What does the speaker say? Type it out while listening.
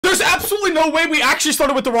There's absolutely no way we actually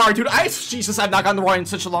started with the Rari, dude. Jesus, I've not gotten the Rari in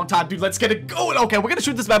such a long time, dude. Let's get it going. Okay, we're gonna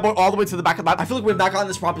shoot this bad boy all the way to the back of the map. I feel like we've not gotten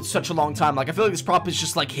this prop in such a long time. Like, I feel like this prop is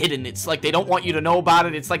just, like, hidden. It's like they don't want you to know about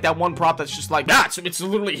it. It's like that one prop that's just like, yeah, it's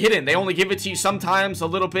literally hidden. They only give it to you sometimes, a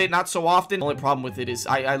little bit, not so often. The only problem with it is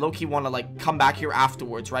I low-key want to, like, come back here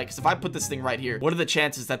afterwards, right? Because if I put this thing right here, what are the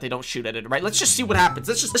chances that they don't shoot at it, right? Let's just see what happens.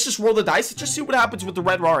 Let's just roll the dice. Let's just see what happens with the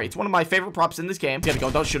red Rari. It's one of my favorite props in this game. Gotta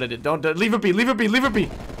go. Don't shoot at it. Don't leave it be. Leave it be. Leave it be.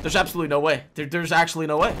 There's absolutely no way. There's actually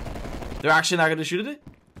no way. They're actually not gonna shoot at it.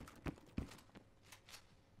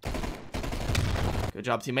 Good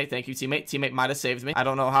job, teammate. Thank you, teammate. Teammate might have saved me. I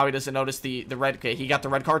don't know how he doesn't notice the red. Okay, he got the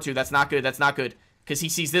red car too. That's not good. That's not good. Because he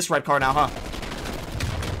sees this red car now, huh?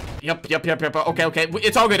 Yep. Okay.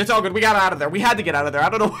 It's all good. It's all good. We got out of there. We had to get out of there. I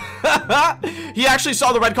don't know. He actually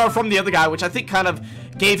saw the red car from the other guy, which I think kind of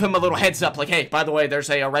gave him a little heads up. Like, hey, by the way,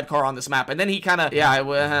 there's a red car on this map. And then he kind of,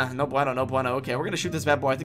 yeah, no bueno. Okay, we're going to shoot this bad boy. I think